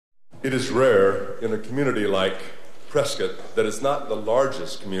It is rare in a community like Prescott that is not the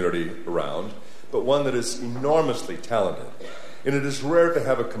largest community around, but one that is enormously talented. And it is rare to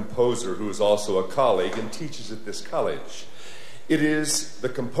have a composer who is also a colleague and teaches at this college. It is the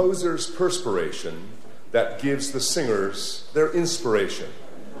composer's perspiration that gives the singers their inspiration.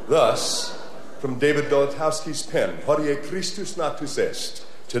 Thus, from David Dolatowski's pen, Hodie Christus natus est,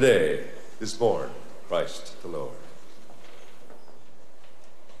 today is born Christ the Lord.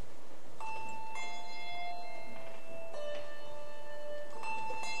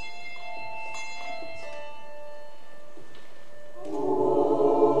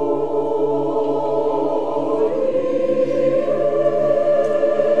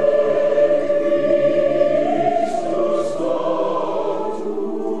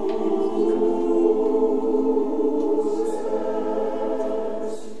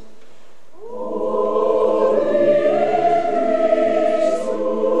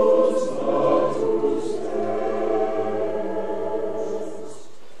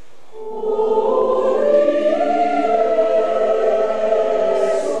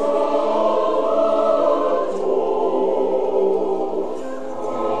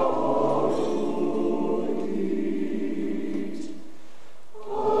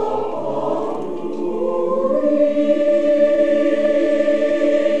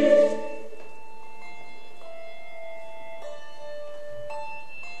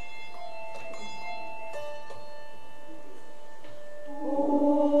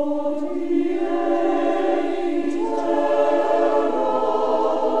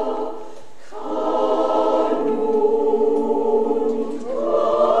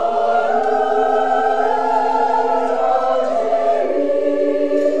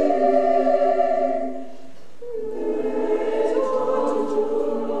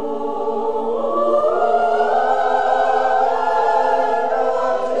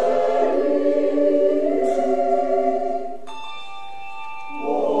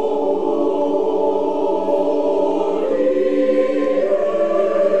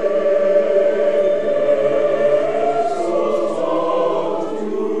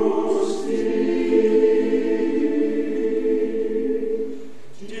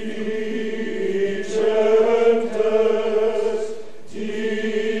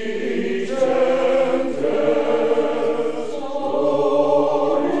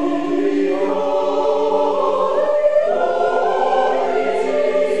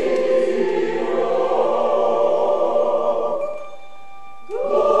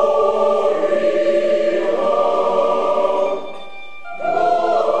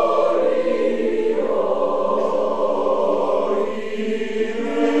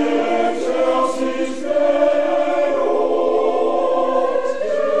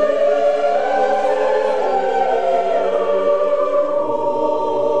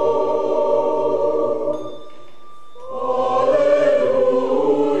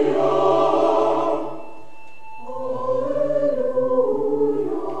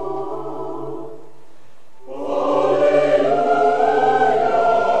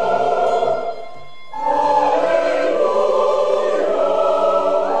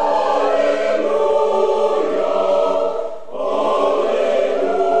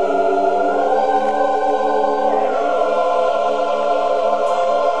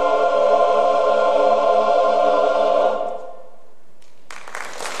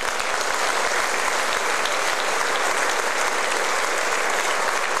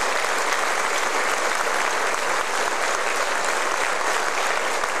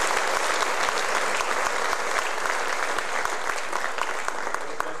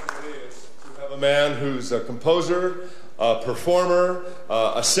 Man who's a composer, a performer,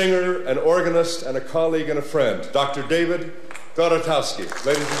 a singer, an organist, and a colleague and a friend, Dr. David Dolatowski.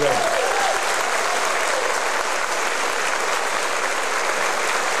 Ladies and gentlemen.